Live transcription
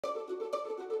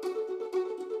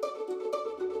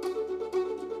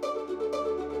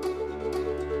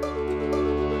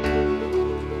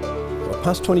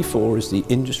PAS24 is the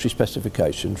industry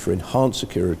specification for enhanced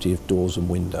security of doors and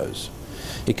windows.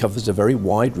 It covers a very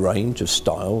wide range of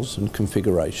styles and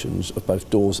configurations of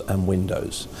both doors and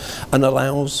windows and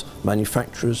allows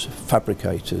manufacturers,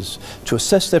 fabricators to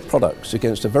assess their products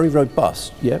against a very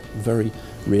robust yet very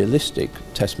realistic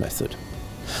test method.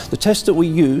 The tests that we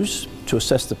use to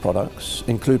assess the products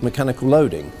include mechanical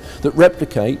loading that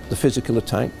replicate the physical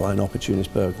attack by an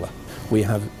opportunist burglar. We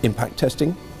have impact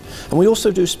testing, and we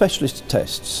also do specialist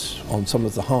tests on some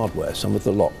of the hardware, some of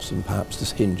the locks and perhaps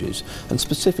the hinges, and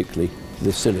specifically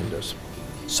the cylinders.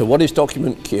 So what is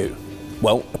Document Q?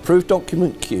 Well, Approved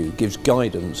Document Q gives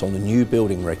guidance on the new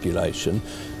building regulation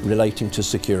relating to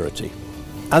security.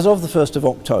 As of the 1st of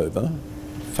October,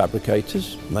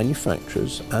 fabricators,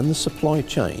 manufacturers and the supply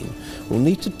chain will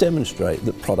need to demonstrate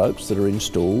that products that are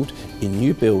installed in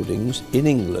new buildings in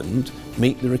England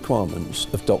meet the requirements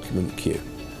of Document Q.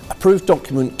 Approved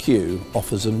Document Q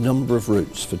offers a number of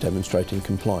routes for demonstrating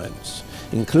compliance,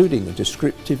 including a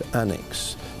descriptive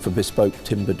annex for bespoke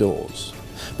timber doors.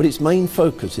 But its main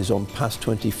focus is on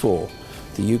PAS24,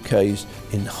 the UK's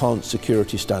enhanced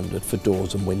security standard for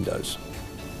doors and windows.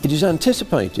 It is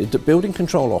anticipated that building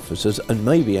control officers and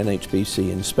maybe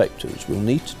NHBC inspectors will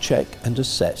need to check and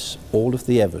assess all of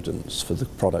the evidence for the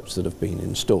products that have been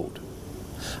installed.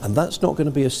 And that's not going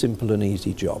to be a simple and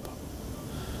easy job.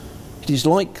 It is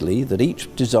likely that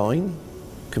each design,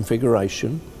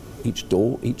 configuration, each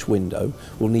door, each window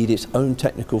will need its own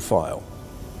technical file.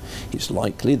 It's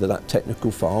likely that that technical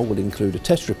file will include a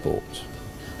test report,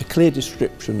 a clear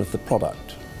description of the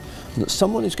product, and that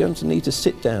someone is going to need to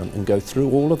sit down and go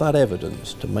through all of that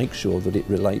evidence to make sure that it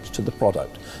relates to the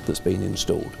product that's been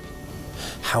installed.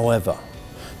 However,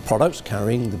 products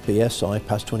carrying the BSI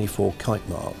PAS24 kite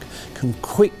mark can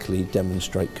quickly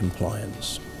demonstrate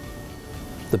compliance.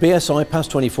 The BSI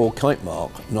PAS24 kite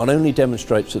mark not only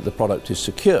demonstrates that the product is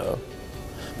secure,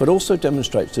 but also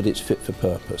demonstrates that it's fit for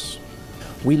purpose.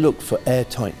 We look for air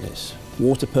tightness,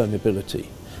 water permeability,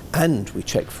 and we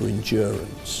check for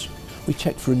endurance. We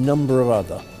check for a number of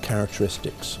other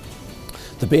characteristics.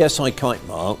 The BSI kite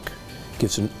mark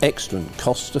gives an excellent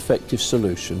cost-effective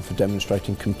solution for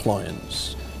demonstrating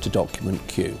compliance to Document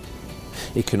Q.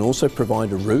 It can also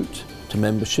provide a route to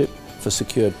membership for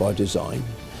Secured by Design,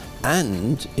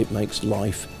 and it makes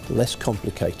life less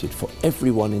complicated for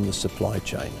everyone in the supply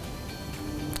chain.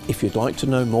 If you'd like to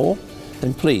know more,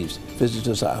 then please visit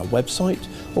us at our website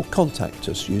or contact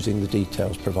us using the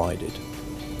details provided.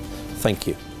 Thank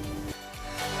you.